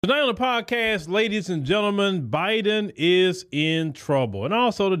Tonight on the podcast, ladies and gentlemen, Biden is in trouble, and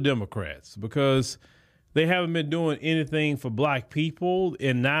also the Democrats, because they haven't been doing anything for black people.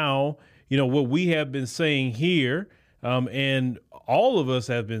 And now, what we have been saying here, and all of us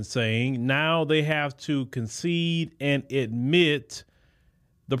have been saying, now they have to concede and admit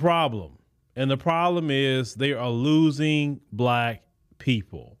the problem. And the problem is they are losing black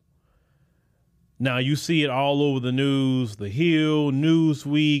people. Now, you see it all over the news, The Hill,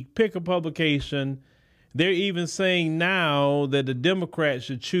 Newsweek, pick a publication. They're even saying now that the Democrats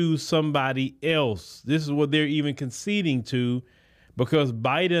should choose somebody else. This is what they're even conceding to, because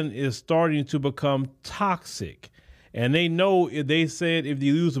Biden is starting to become toxic. And they know if they said if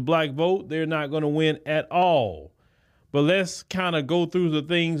you lose the black vote, they're not going to win at all. But let's kind of go through the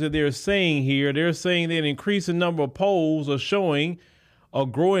things that they're saying here. They're saying that an increasing number of polls are showing a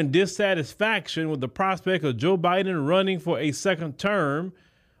growing dissatisfaction with the prospect of Joe Biden running for a second term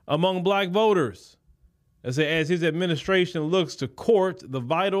among black voters, as his administration looks to court the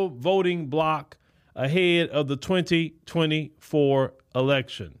vital voting bloc ahead of the 2024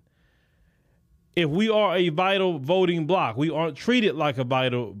 election. If we are a vital voting bloc, we aren't treated like a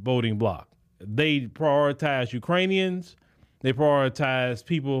vital voting bloc. They prioritize Ukrainians. They prioritize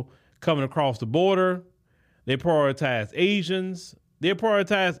people coming across the border. They prioritize Asians. They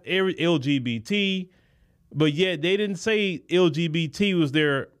prioritize every LGBT, but yet they didn't say LGBT was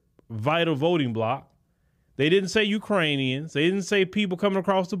their vital voting bloc. They didn't say Ukrainians. They didn't say people coming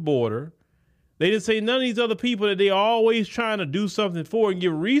across the border. They didn't say none of these other people that they are always trying to do something for and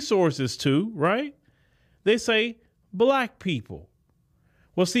give resources to, right? They say black people.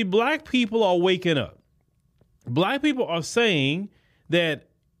 Well, see, black people are waking up. Black people are saying that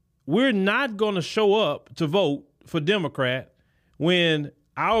we're not going to show up to vote for Democrat when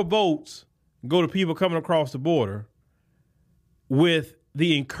our votes go to people coming across the border with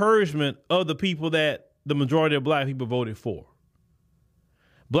the encouragement of the people that the majority of black people voted for.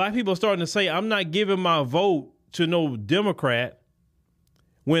 Black people are starting to say, I'm not giving my vote to no Democrat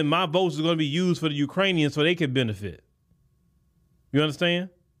when my votes are going to be used for the Ukrainians so they can benefit. You understand?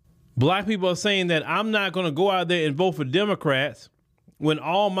 Black people are saying that I'm not going to go out there and vote for Democrats when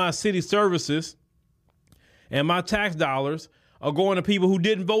all my city services and my tax dollars are going to people who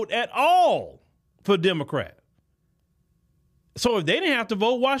didn't vote at all for Democrat. So if they didn't have to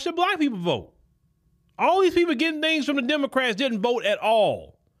vote, why should black people vote? All these people getting things from the Democrats didn't vote at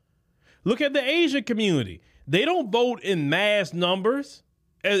all. Look at the Asian community. They don't vote in mass numbers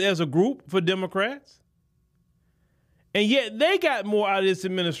as a group for Democrats. And yet they got more out of this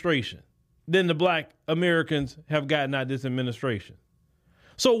administration than the black Americans have gotten out of this administration.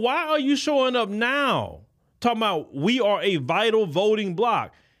 So why are you showing up now talking about we are a vital voting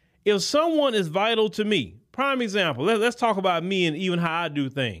bloc? If someone is vital to me, prime example, let's talk about me and even how I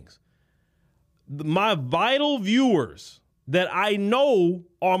do things. My vital viewers that I know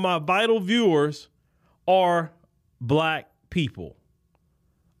are my vital viewers are black people.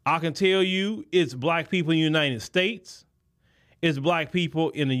 I can tell you it's black people in the United States. It's black people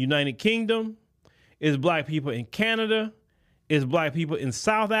in the United Kingdom. It's black people in Canada. It's black people in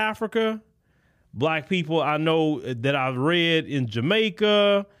South Africa. Black people I know that I've read in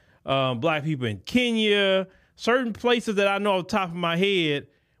Jamaica, black people in Kenya, certain places that I know off the top of my head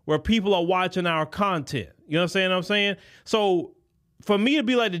where people are watching our content. You understand what I'm saying? So for me to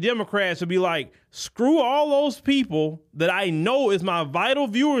be like the Democrats, to be like, screw all those people that I know is my vital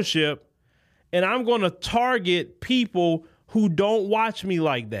viewership, and I'm going to target people who don't watch me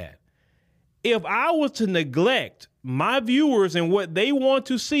like that. If I was to neglect my viewers and what they want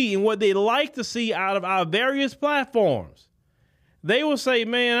to see and what they like to see out of our various platforms, they will say,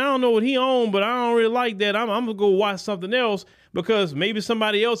 man, I don't know what he on, but I don't really like that. I'm going to go watch something else because maybe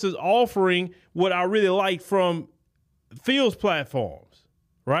somebody else is offering what I really like from Phil's platforms,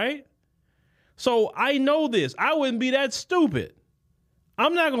 right? So I know this. I wouldn't be that stupid.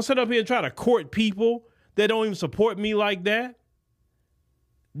 I'm not going to sit up here and try to court people that don't even support me like that.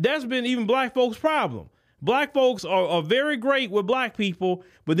 That's been even black folks' problem. Black folks are very great with black people,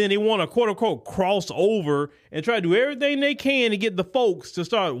 but then they want to, quote unquote, cross over and try to do everything they can to get the folks to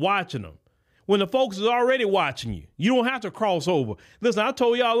start watching them. When the folks is already watching you, you don't have to cross over. Listen, I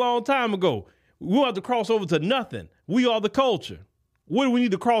told y'all a long time ago, we don't have to cross over to nothing. We are the culture. What do we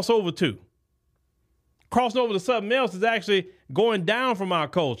need to cross over to? Crossing over to something else is actually going down from our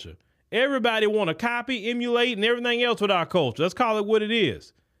culture. Everybody want to copy, emulate, and everything else with our culture. Let's call it what it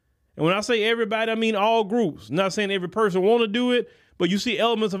is. And when I say everybody, I mean all groups. I'm not saying every person want to do it, but you see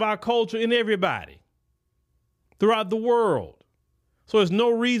elements of our culture in everybody throughout the world. So there's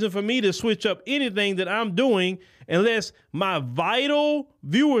no reason for me to switch up anything that I'm doing unless my vital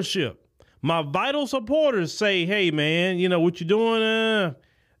viewership, my vital supporters say, hey, man, you know what you're doing?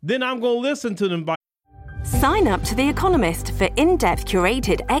 Then I'm going to listen to them. Sign up to The Economist for in-depth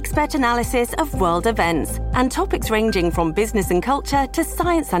curated expert analysis of world events and topics ranging from business and culture to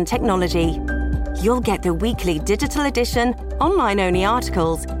science and technology. You'll get the weekly digital edition, online-only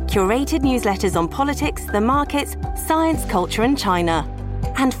articles, curated newsletters on politics, the markets, science, culture and China,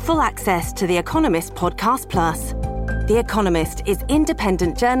 and full access to The Economist Podcast Plus. The Economist is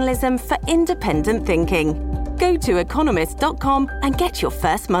independent journalism for independent thinking. Go to economist.com and get your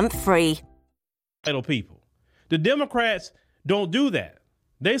first month free. Vital people. The Democrats don't do that.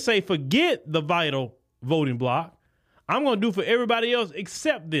 They say, forget the vital voting bloc. I'm going to do for everybody else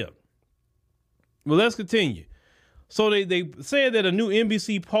except them. Well, let's continue. So they said that a new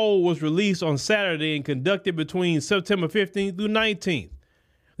NBC poll was released on Saturday and conducted between September 15th through 19th.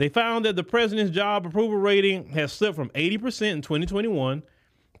 They found that the president's job approval rating has slipped from 80% in 2021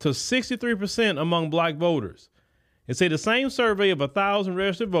 to 63% among black voters. It said the same survey of 1,000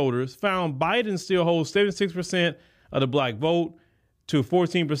 registered voters found Biden still holds 76% of the black vote to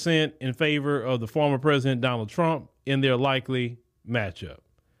 14% in favor of the former president Donald Trump in their likely matchup.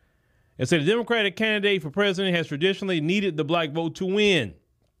 It said the Democratic candidate for president has traditionally needed the black vote to win.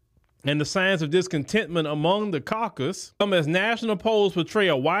 And the signs of discontentment among the caucus come as national polls portray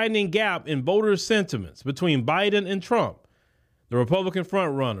a widening gap in voters' sentiments between Biden and Trump, the Republican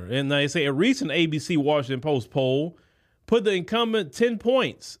frontrunner. And they say a recent ABC Washington Post poll put the incumbent 10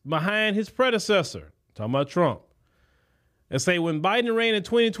 points behind his predecessor, talking about Trump. They say when Biden ran in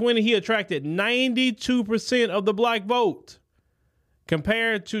 2020, he attracted 92% of the black vote,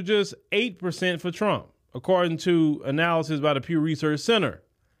 compared to just 8% for Trump, according to analysis by the Pew Research Center.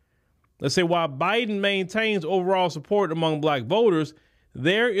 Let's say while Biden maintains overall support among black voters,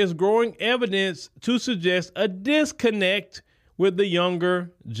 there is growing evidence to suggest a disconnect with the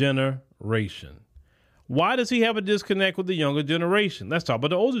younger generation. Why does he have a disconnect with the younger generation? Let's talk about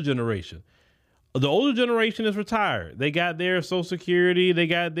the older generation. The older generation is retired. They got their Social Security. They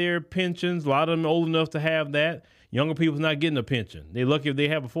got their pensions. A lot of them are old enough to have that. Younger people's not getting a pension. They're lucky if they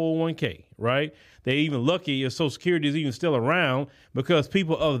have a 401k, right? They're even lucky if Social Security is even still around, because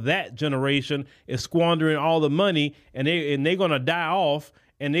people of that generation is squandering all the money, and they're going to die off,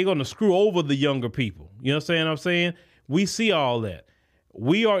 and they're going to screw over the younger people. You know what I'm saying? We see all that.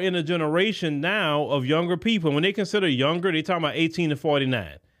 We are in a generation now of younger people. When they consider younger, they're talking about 18 to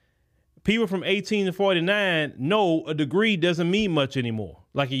 49. People from 18 to 49 know a degree doesn't mean much anymore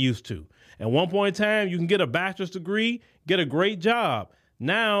like it used to. At one point in time, you can get a bachelor's degree, get a great job.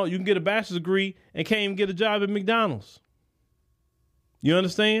 Now you can get a bachelor's degree and can't even get a job at McDonald's. You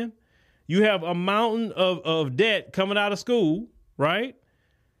understand? You have a mountain of debt coming out of school, right?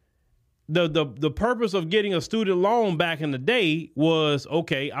 The purpose of getting a student loan back in the day was,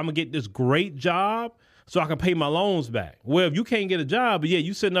 okay, I'm going to get this great job so I can pay my loans back. Well, if you can't get a job, but yeah,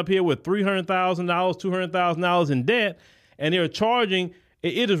 you sitting up here with $300,000, $200,000 in debt, and they're charging,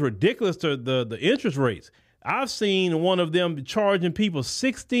 it is ridiculous to the interest rates. I've seen one of them charging people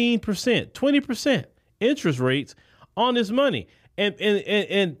 16%, 20% interest rates on this money.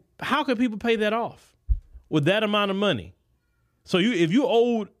 And how can people pay that off with that amount of money? So if you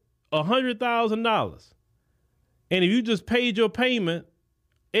owed $100,000 and if you just paid your payment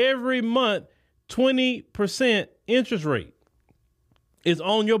every month, 20% interest rate is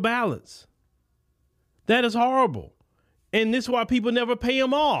on your balance. That is horrible. And this is why people never pay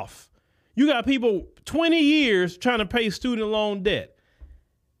them off. You got people 20 years trying to pay student loan debt.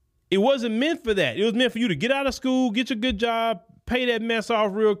 It wasn't meant for that. It was meant for you to get out of school, get your good job, pay that mess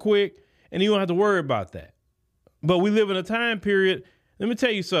off real quick, and you don't have to worry about that. But we live in a time period. Let me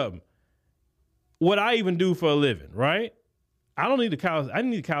tell you something. What I even do for a living, right? I didn't need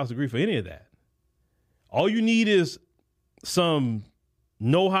a college degree for any of that. All you need is some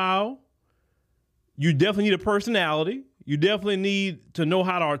know-how. You definitely need a personality. You definitely need to know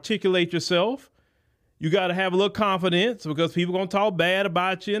how to articulate yourself. You got to have a little confidence, because people are going to talk bad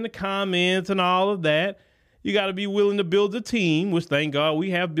about you in the comments and all of that. You got to be willing to build a team, which thank God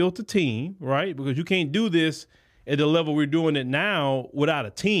we have built a team, right? Because you can't do this at the level we're doing it now without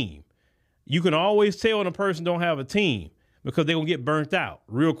a team. You can always tell when a person don't have a team, because they're going to get burnt out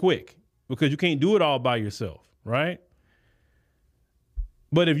real quick, because you can't do it all by yourself, right?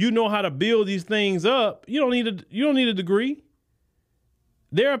 But if you know how to build these things up, you don't need a degree.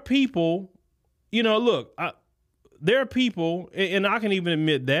 There are people, look, there are people, and I can even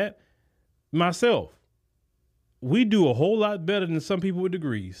admit that myself. We do a whole lot better than some people with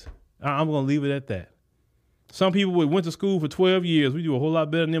degrees. I'm going to leave it at that. Some people went to school for 12 years. We do a whole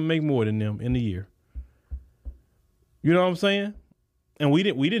lot better than them, make more than them in a year. You know what I'm saying? And we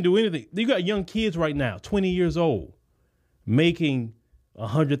didn't do anything. You got young kids right now, 20 years old, making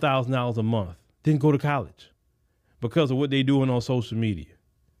 $100,000 a month, didn't go to college because of what they doing on social media.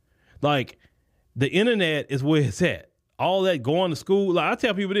 Like, the internet is where it's at. All that going to school. Like, I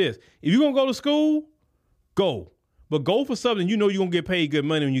tell people this, if you're going to go to school, go. But go for something you know you're going to get paid good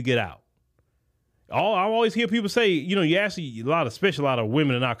money when you get out. I always hear people say, you ask especially a lot of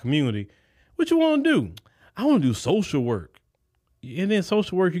women in our community, what you want to do? I want to do social work. And then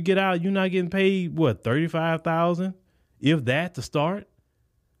social work, you get out, you're not getting paid, what, $35,000? If that to start?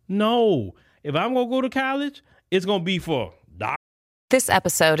 No. If I'm going to go to college, it's going to be for doctors. This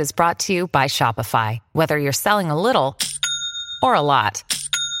episode is brought to you by Shopify. Whether you're selling a little or a lot,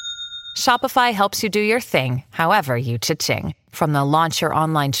 Shopify helps you do your thing, however you cha-ching. From the launch your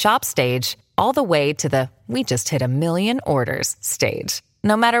online shop stage, all the way to the we just hit 1 million orders stage.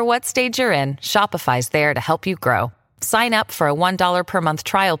 No matter what stage you're in, Shopify's there to help you grow. Sign up for a $1 per month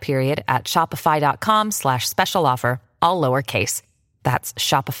trial period at shopify.com/special offer, all lowercase. That's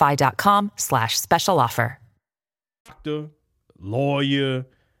shopify.com/special offer. Doctor, lawyer,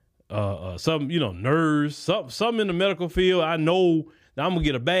 some, nurse, something in the medical field. I know that I'm gonna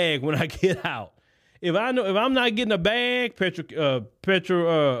get a bag when I get out. If I'm not getting a bag,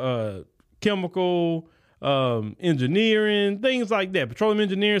 chemical, engineering, things like that, petroleum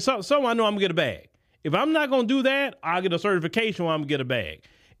engineering, something I know I'm gonna get a bag. If I'm not gonna do that, I'll get a certification where I'm gonna get a bag.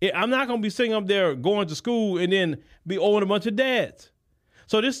 I'm not gonna be sitting up there going to school and then be owing a bunch of debts.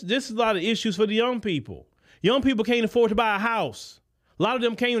 So this is a lot of issues for the young people. Young people can't afford to buy a house. A lot of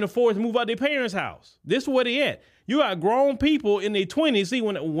them can't even afford to move out their parents' house. This is where they at. You got grown people in their 20s. See,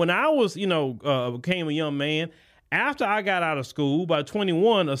 when I was, became a young man, after I got out of school, by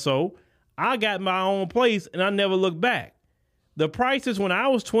 21 or so, I got my own place and I never looked back. The prices when I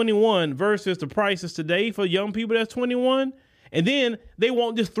was 21 versus the prices today for young people that's 21, and then they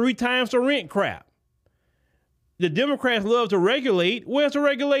want this 3 times the rent crap. The Democrats love to regulate. Where's the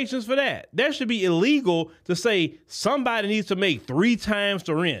regulations for that? That should be illegal to say somebody needs to make 3 times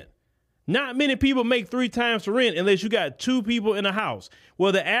the rent. Not many people make 3 times the rent unless you got 2 people in a house.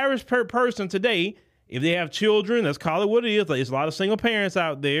 Well, the average person today, if they have children, let's call it what it is. Like, there's a lot of single parents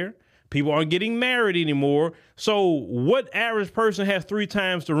out there. People aren't getting married anymore. So what average person has 3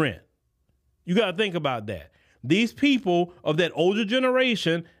 times the rent? You got to think about that. These people of that older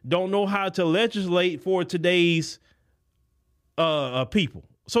generation don't know how to legislate for today's people.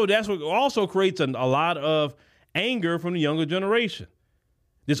 So that's what also creates a lot of anger from the younger generation.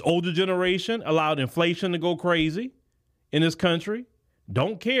 This older generation allowed inflation to go crazy in this country.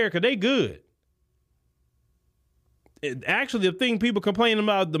 Don't care because they good. Actually, the thing people complain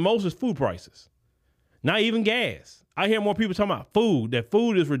about the most is food prices. Not even gas. I hear more people talking about food, that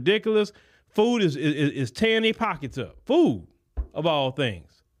food is ridiculous. Food is tearing their pockets up. Food, of all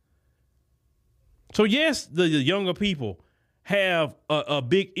things. So, yes, the younger people have a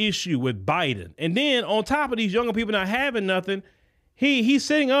big issue with Biden. And then on top of these younger people not having nothing, he's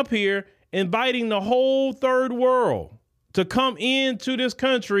sitting up here inviting the whole third world to come into this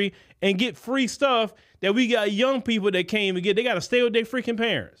country and get free stuff that we got young people that can't even get. They got to stay with their freaking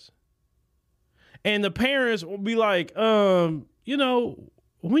parents. And the parents will be like,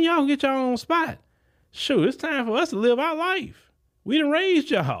 when y'all get your own spot, shoot, it's time for us to live our life. We done raised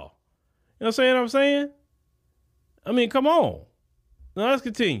y'all. You know what I'm saying? I mean, come on. Now let's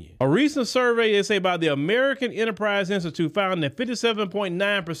continue. A recent survey, they say, by the American Enterprise Institute found that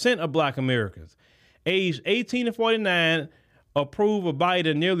 57.9% of Black Americans aged 18 to 49 approve of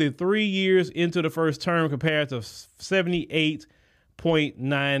Biden nearly 3 years into the first term compared to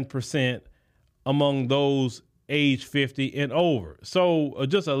 78.9% among those age 50 and over. So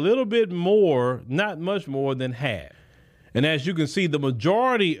just a little bit more, not much more than half. And as you can see, the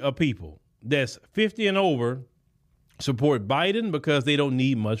majority of people that's 50 and over support Biden because they don't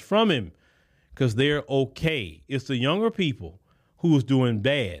need much from him, because they're okay. It's the younger people who's doing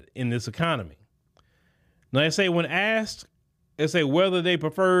bad in this economy. Now, they say when asked, they say whether they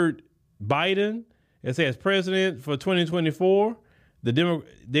preferred Biden, they say as president for 2024,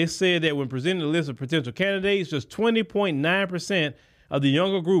 they said that when presenting a list of potential candidates, just 20.9% of the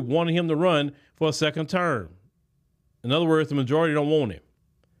younger group wanted him to run for a second term. In other words, the majority don't want him.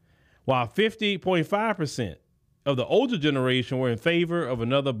 While 50.5% of the older generation were in favor of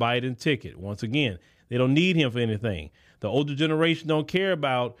another Biden ticket. Once again, they don't need him for anything. The older generation don't care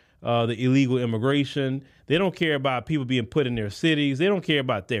about the illegal immigration. They don't care about people being put in their cities. They don't care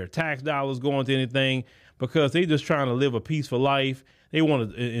about their tax dollars going to anything, because they're just trying to live a peaceful life. They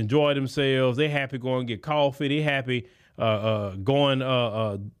want to enjoy themselves. They're happy going to get coffee. They're happy going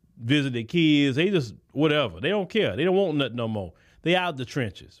visit their kids. They just whatever. They don't care. They don't want nothing no more. They out the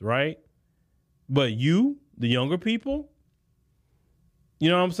trenches, right? But you, the younger people, you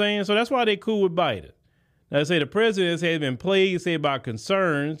know what I'm saying? So that's why they cool with Biden. Now, they say the president has been plagued, by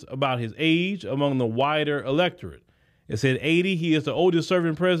concerns about his age among the wider electorate. It said 80, he is the oldest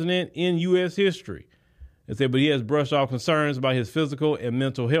serving president in U.S. history. It said, but he has brushed off concerns about his physical and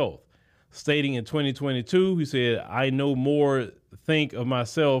mental health. Stating in 2022, he said, I no more think of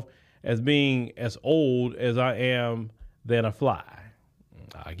myself as being as old as I am than a fly,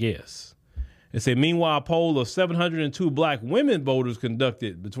 I guess. It said, meanwhile, a poll of 702 black women voters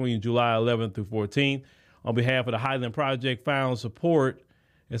conducted between July 11th through 14th on behalf of the Highland Project found support,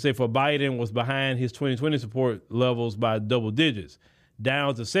 and said for Biden was behind his 2020 support levels by double digits,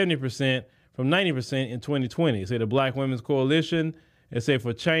 down to 70% from 90% in 2020. It said the Black Women's Coalition, it said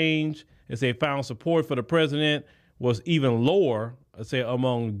for change, it said found support for the president was even lower, it said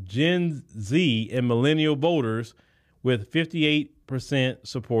among Gen Z and millennial voters, with 58%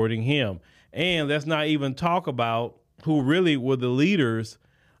 supporting him. And let's not even talk about who really were the leaders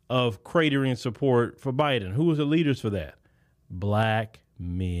of cratering support for Biden. Who was the leaders for that? Black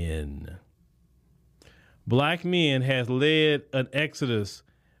men. Black men has led an exodus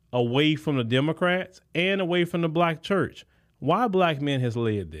away from the Democrats and away from the black church. Why black men has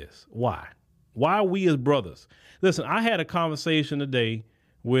led this? Why? Why we as brothers? Listen, I had a conversation today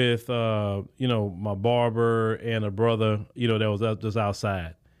with, my barber and a brother, that was just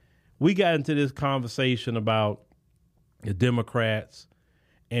outside. We got into this conversation about the Democrats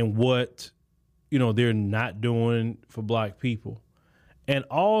and what, they're not doing for black people. And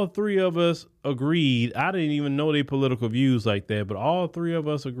all three of us agreed. I didn't even know their political views like that, but all three of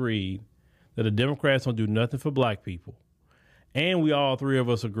us agreed that the Democrats don't do nothing for black people. And we all three of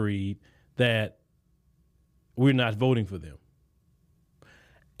us agreed that we're not voting for them.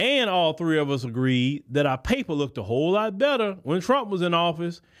 And all three of us agreed that our paper looked a whole lot better when Trump was in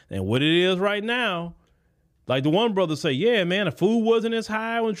office than what it is right now. Like the one brother say, yeah, man, the food wasn't as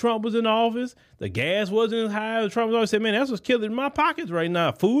high when Trump was in office. The gas wasn't as high when Trump was in office. I said, man, that's what's killing my pockets right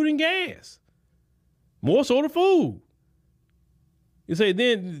now, food and gas. More so the food. You say,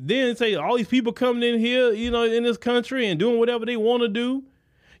 then say all these people coming in here, in this country and doing whatever they want to do.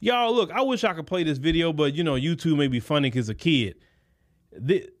 Y'all, look, I wish I could play this video, but, YouTube may be funny because a kid.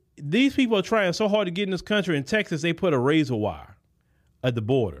 These people are trying so hard to get in this country. In Texas, they put a razor wire at the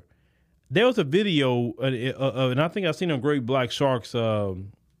border. There was a video, and I think I've seen on Great Black Shark's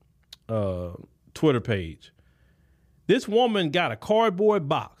Twitter page. This woman got a cardboard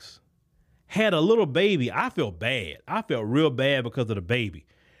box, had a little baby. I felt bad. I felt real bad because of the baby.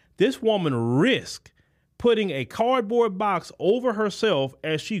 This woman risked putting a cardboard box over herself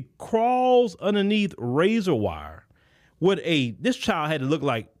as she crawls underneath razor wire this child had to look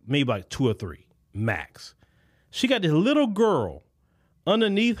like maybe like 2 or 3 max. She got this little girl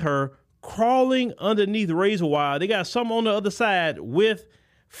underneath her crawling underneath razor wire. They got some on the other side with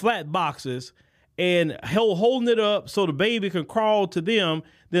flat boxes and holding it up so the baby can crawl to them.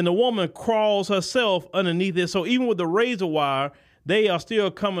 Then the woman crawls herself underneath it. So even with the razor wire, they are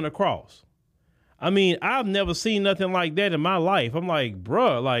still coming across. I mean, I've never seen nothing like that in my life. I'm like,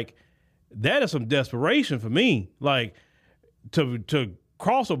 bruh, like that is some desperation for me. Like to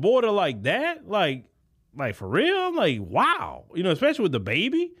cross a border like that, like for real. I'm like, wow, especially with the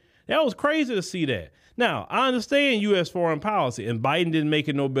baby. That was crazy to see that. Now, I understand U.S. foreign policy, and Biden didn't make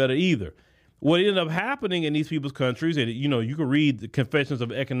it no better either. What ended up happening in these people's countries, and you can read the Confessions of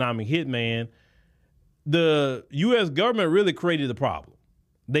an Economic Hitman, the U.S. government really created the problem.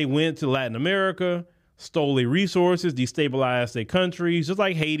 They went to Latin America, stole their resources, destabilized their countries, just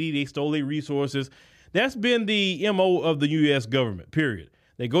like Haiti, they stole their resources. That's been the MO of the U.S. government, period.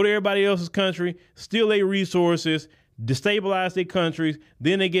 They go to everybody else's country, steal their resources, destabilize their countries,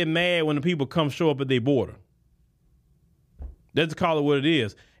 then they get mad when the people come show up at their border. Let's call it what it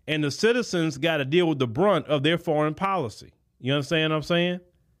is. And the citizens got to deal with the brunt of their foreign policy. You understand what I'm saying?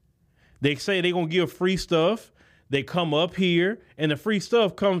 They say they're going to give free stuff. They come up here, and the free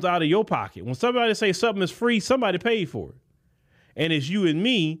stuff comes out of your pocket. When somebody say something is free, somebody paid for it. And it's you and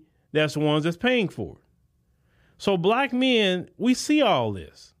me that's the ones that's paying for it. So black men, we see all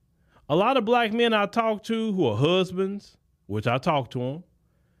this. A lot of black men I talk to who are husbands, which I talk to them,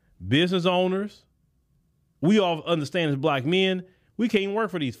 business owners, we all understand as black men, we can't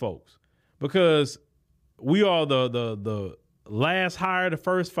work for these folks because we are the last hire, the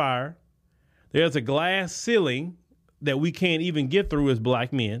first fire. There's a glass ceiling that we can't even get through as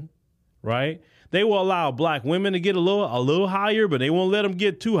black men, right? They will allow black women to get a little higher, but they won't let them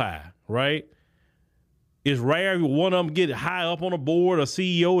get too high, right? It's rare one of them get high up on a board or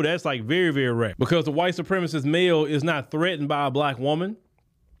CEO. That's like very, very rare because the white supremacist male is not threatened by a black woman,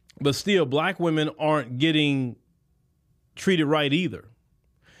 but still black women aren't getting treated right either.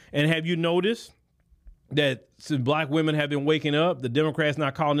 And have you noticed that since black women have been waking up, the Democrats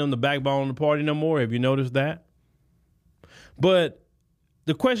not calling them the backbone of the party no more? Have you noticed that? But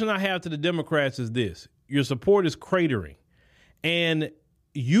the question I have to the Democrats is this. Your support is cratering. And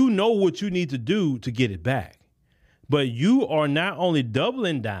you know what you need to do to get it back. But you are not only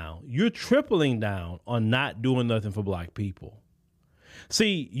doubling down, you're tripling down on not doing nothing for black people.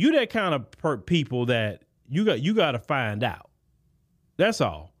 See, you that kind of people that you got to find out. That's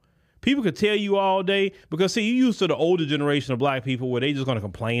all. People could tell you all day because, see, you used to the older generation of black people where they just going to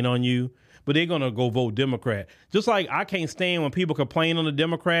complain on you, but they're going to go vote Democrat. Just like I can't stand when people complain on the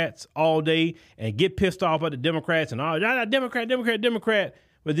Democrats all day and get pissed off at the Democrats and all, Democrat.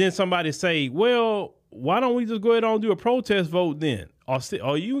 But then somebody say, well, why don't we just go ahead and do a protest vote then?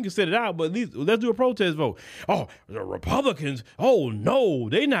 Or you can sit it out, but at least let's do a protest vote. Oh, the Republicans. Oh, no,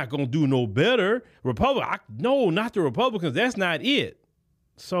 they're not going to do no better. No, not the Republicans. That's not it.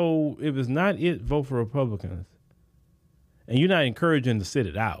 So if it's not it, vote for Republicans. And you're not encouraging to sit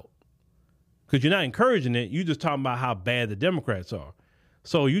it out. Because you're not encouraging it. You're just talking about how bad the Democrats are.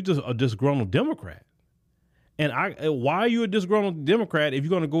 So you just a disgruntled Democrat. And why are you a disgruntled Democrat if you're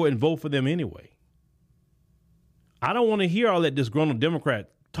going to go and vote for them anyway? I don't want to hear all that disgruntled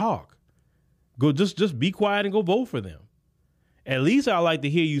Democrat talk. Go just be quiet and go vote for them. At least I like to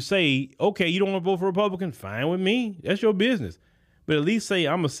hear you say, okay, you don't want to vote for Republican? Fine with me. That's your business. But at least say,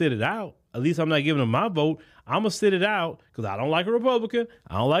 I'm going to sit it out. At least I'm not giving them my vote. I'm going to sit it out because I don't like a Republican.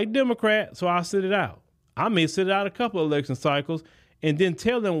 I don't like Democrat, so I'll sit it out. I may sit it out a couple of election cycles and then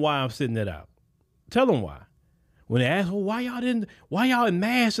tell them why I'm sitting it out. Tell them why. When they ask, well, why y'all in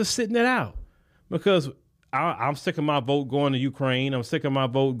mass just sitting it out? Because I'm sick of my vote going to Ukraine. I'm sick of my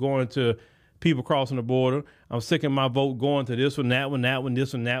vote going to people crossing the border. I'm sick of my vote going to this one, that one,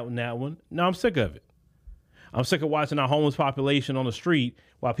 this one, that one, that one. No, I'm sick of it. I'm sick of watching our homeless population on the street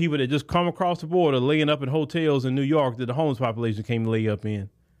while people that just come across the border laying up in hotels in New York that the homeless population came to lay up in.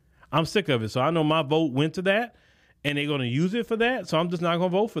 I'm sick of it. So I know my vote went to that and they're going to use it for that. So I'm just not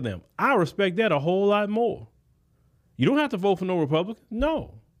going to vote for them. I respect that a whole lot more. You don't have to vote for no Republican.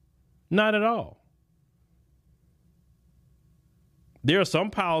 No, not at all. There are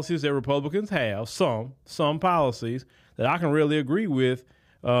some policies that Republicans have, some policies that I can really agree with.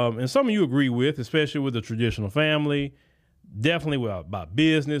 And some of you agree with, especially with the traditional family, definitely about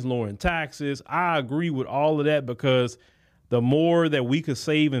business, lowering taxes. I agree with all of that because the more that we could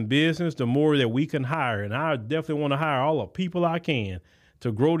save in business, the more that we can hire. And I definitely want to hire all the people I can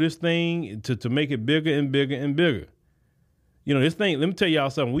to grow this thing, to make it bigger and bigger and bigger. You know, this thing, let me tell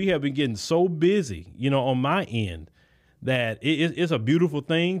y'all something. We have been getting so busy, on my end, that it's a beautiful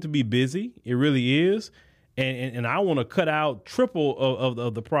thing to be busy. It really is. And I want to cut out triple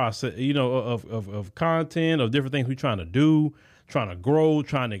of the process, of content, of different things we're trying to do, trying to grow,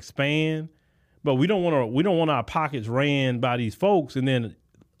 trying to expand. But we don't want our pockets ran by these folks. And then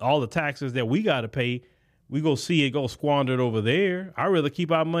all the taxes that we got to pay, we go see it go squandered over there. I'd rather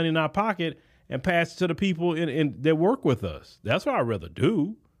keep our money in our pocket and pass it to the people that work with us. That's what I'd rather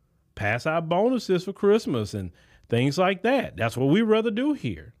do. Pass out bonuses for Christmas and things like that. That's what we'd rather do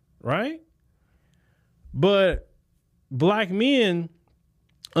here, right? But black men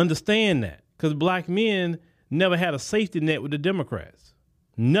understand that because black men never had a safety net with the Democrats.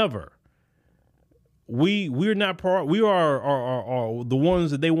 Never. We're not part. We are the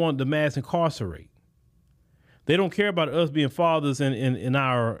ones that they want to mass incarcerate. They don't care about us being fathers in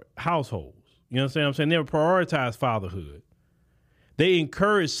our households. You know what I'm saying? They never prioritize fatherhood. They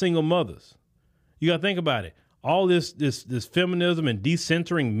encourage single mothers. You got to think about it. All this feminism and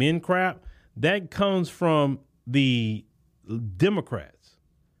decentering men crap, that comes from the Democrats.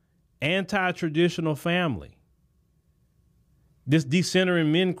 Anti-traditional family. This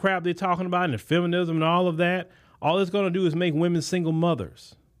decentering men crap they're talking about and the feminism and all of that, all it's going to do is make women single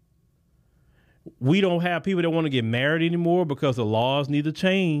mothers. We don't have people that want to get married anymore because the laws need to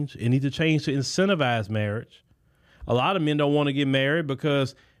change. It needs to change to incentivize marriage. A lot of men don't want to get married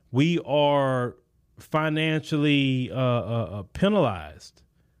because we are financially penalized.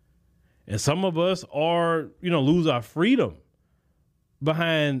 And some of us are, lose our freedom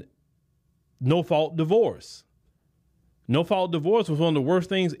behind no-fault divorce. No-fault divorce was one of the worst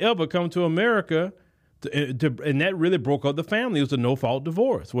things ever come to America. And that really broke up the family. It was a no-fault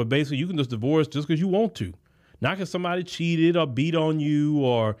divorce, where basically you can just divorce just because you want to. Not because somebody cheated or beat on you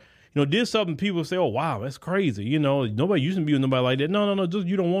or, did something people say, oh, wow, that's crazy. Nobody used to be with nobody like that. No. Just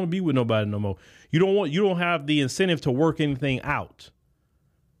you don't want to be with nobody no more. You don't have the incentive to work anything out.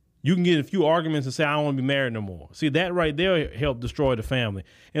 You can get a few arguments and say, I don't want to be married no more. See, that right there helped destroy the family.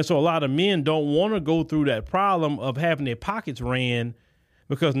 And so a lot of men don't want to go through that problem of having their pockets ran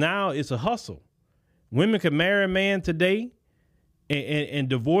because now it's a hustle. Women can marry a man today and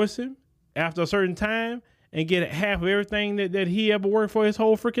divorce him after a certain time and get half of everything that he ever worked for his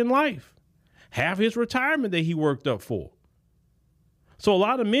whole freaking life. Half his retirement that he worked up for. So a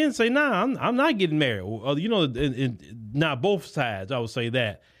lot of men say, nah, I'm not getting married. Now both sides, I would say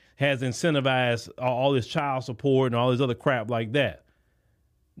that, has incentivized all this child support and all this other crap like that.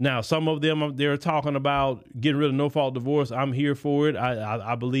 Now, some of them, they're talking about getting rid of no-fault divorce. I'm here for it.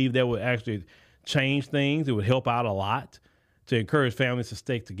 I believe that would actually change things. It would help out a lot to encourage families to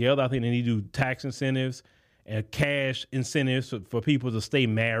stick together. I think they need to do tax incentives and cash incentives for people to stay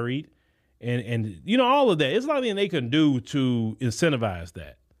married and all of that. It's nothing they can do to incentivize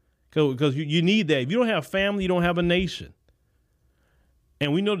that because you need that. If you don't have family, you don't have a nation.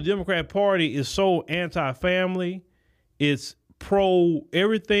 And we know the Democrat Party is so anti-family. It's pro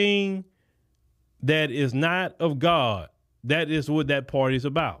everything that is not of God. That is what that party is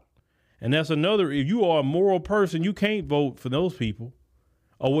about. And that's another, if you are a moral person, you can't vote for those people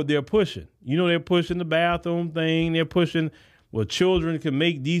or what they're pushing. They're pushing the bathroom thing. They're pushing, children can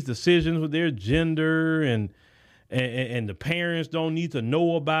make these decisions with their gender and the parents don't need to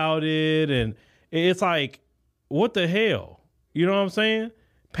know about it. And it's like, what the hell? You know what I'm saying?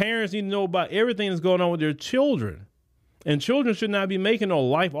 Parents need to know about everything that's going on with their children. And children should not be making no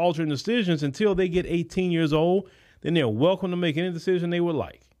life-altering decisions until they get 18 years old. Then they're welcome to make any decision they would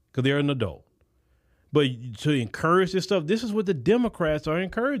like because they're an adult. But to encourage this stuff, this is what the Democrats are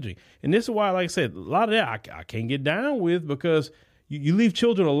encouraging. And this is why, like I said, a lot of that I can't get down with because you leave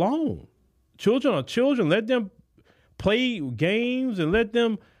children alone. Children are children. Let them play games and let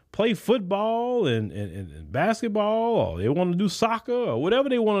them play football and basketball, or they want to do soccer or whatever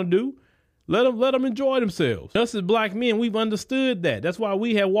they want to do. Let them enjoy themselves. Us as black men, we've understood that. That's why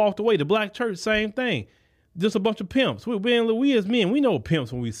we have walked away. The black church, same thing. Just a bunch of pimps. We as men, we know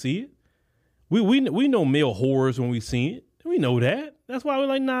pimps when we see it. We know male whores when we see it. We know that. That's why we're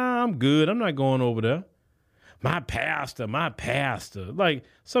like, nah, I'm good. I'm not going over there. My pastor. Like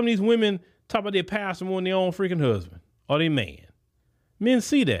some of these women talk about their pastor more than their own freaking husband or their man. Men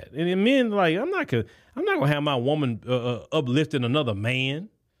see that, and men like I'm not gonna have my woman uplifting another man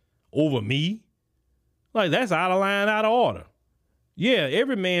over me. Like that's out of line, out of order. Yeah,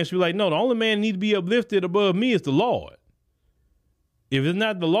 every man should be like, no, the only man that needs to be uplifted above me is the Lord. If it's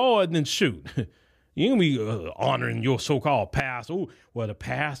not the Lord, then shoot, you ain't gonna be honoring your so-called pastor. Ooh, well, the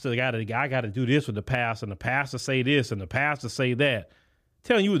pastor I got to do this with the pastor, and the pastor say this, and the pastor say that.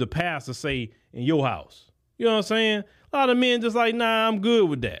 Telling you what the pastor say in your house. You know what I'm saying? A lot of men just like, nah, I'm good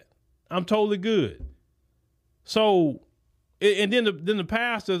with that. I'm totally good. So, and then the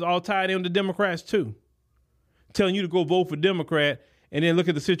pastors all tied in with the Democrats too, telling you to go vote for Democrat, and then look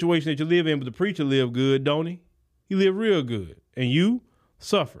at the situation that you live in. But the preacher live good, don't he? He live real good, and you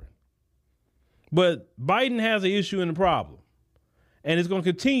suffering. But Biden has an issue and a problem, and it's going to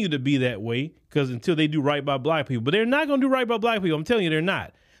continue to be that way because until they do right by black people. But they're not going to do right by black people. I'm telling you, they're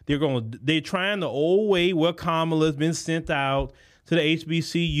not. They're trying the old way where Kamala's been sent out to the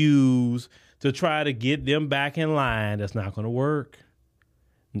HBCUs to try to get them back in line. That's not going to work.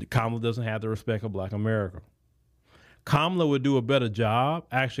 Kamala doesn't have the respect of black America. Kamala would do a better job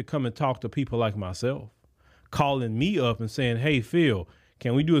actually come and talk to people like myself, calling me up and saying, hey, Phil,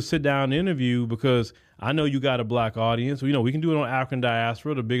 can we do a sit down interview? Because I know you got a black audience. We can do it on African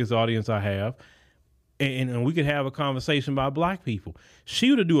Diaspora, the biggest audience I have. And we could have a conversation about black people.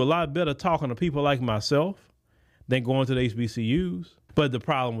 She would do a lot better talking to people like myself than going to the HBCUs. But the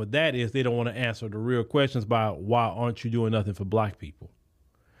problem with that is they don't want to answer the real questions about why aren't you doing nothing for black people?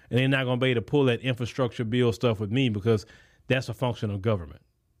 And they're not going to be able to pull that infrastructure bill stuff with me because that's a function of government.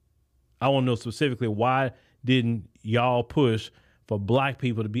 I want to know specifically, why didn't y'all push for black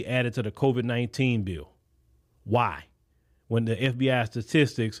people to be added to the COVID-19 bill? Why? When the FBI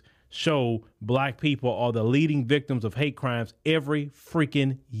statistics show black people are the leading victims of hate crimes every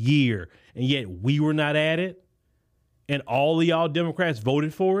freaking year. And yet we were not added. And all of y'all Democrats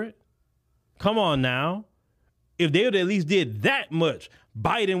voted for it. Come on now. If they would at least did that much,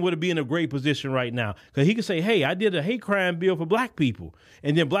 Biden would have been in a great position right now. Because he could say, hey, I did a hate crime bill for black people.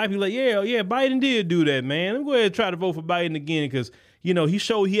 And then black people like, yeah, Biden did do that, man. Let me go ahead and try to vote for Biden again because, he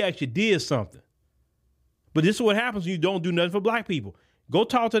showed he actually did something. But this is what happens when you don't do nothing for black people. Go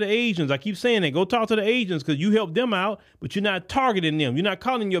talk to the agents. I keep saying that. Go talk to the agents because you help them out, but you're not targeting them. You're not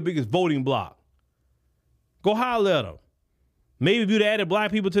calling your biggest voting block. Go holler at them. Maybe if you'd added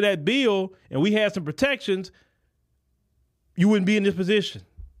black people to that bill and we had some protections, you wouldn't be in this position.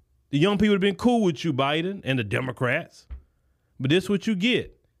 The young people would have been cool with you, Biden, and the Democrats. But this is what you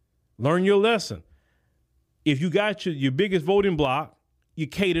get. Learn your lesson. If you got your biggest voting block, you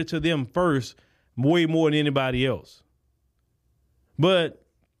cater to them first way more than anybody else. But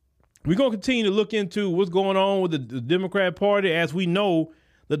we're going to continue to look into what's going on with the Democrat Party. As we know,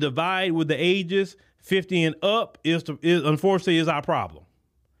 the divide with the ages, 50 and up, unfortunately is our problem.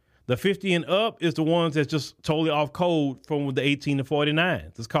 The 50 and up is the ones that's just totally off code from the 18 to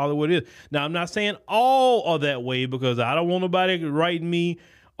 49. Let's call it what it is. Now, I'm not saying all are that way because I don't want nobody writing me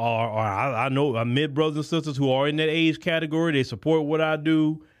or I know I met brothers and sisters who are in that age category. They support what I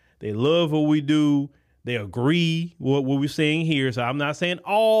do. They love what we do. They agree with what we're saying here. So I'm not saying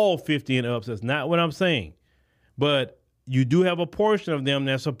all 50 and ups. That's not what I'm saying. But you do have a portion of them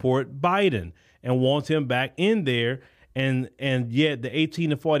that support Biden and wants him back in there. And yet the 18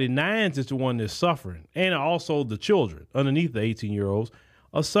 to 49s is the one that's suffering. And also the children underneath the 18-year-olds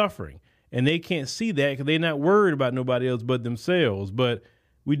are suffering. And they can't see that because they're not worried about nobody else but themselves. But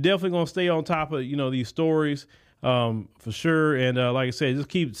we definitely going to stay on top of, these stories. For sure. And like I said, just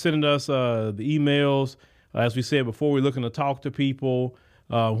keep sending us the emails. As we said before, we're looking to talk to people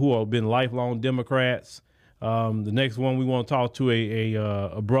who have been lifelong Democrats. The next one, we want to talk to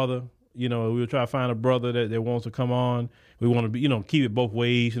a brother. We'll try to find a brother that wants to come on. We want to be, keep it both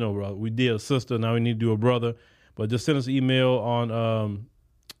ways. We did a sister. Now we need to do a brother. But just send us an email on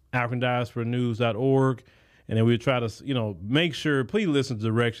AfricanDiasporaNews.org. And then we'll try to, make sure, please listen to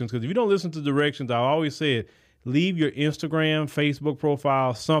directions. Because if you don't listen to directions, I always say it, leave your Instagram, Facebook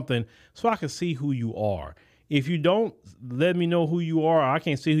profile, something, so I can see who you are. If you don't let me know who you are, I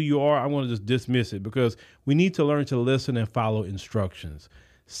can't see who you are, I'm going to just dismiss it because we need to learn to listen and follow instructions.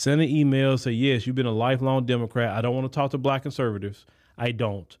 Send an email, say, yes, you've been a lifelong Democrat. I don't want to talk to black conservatives. I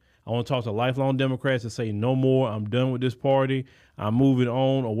don't. I want to talk to lifelong Democrats and say, no more. I'm done with this party. I'm moving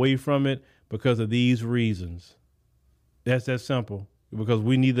on away from it because of these reasons. That's that simple, because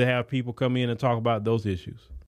we need to have people come in and talk about those issues.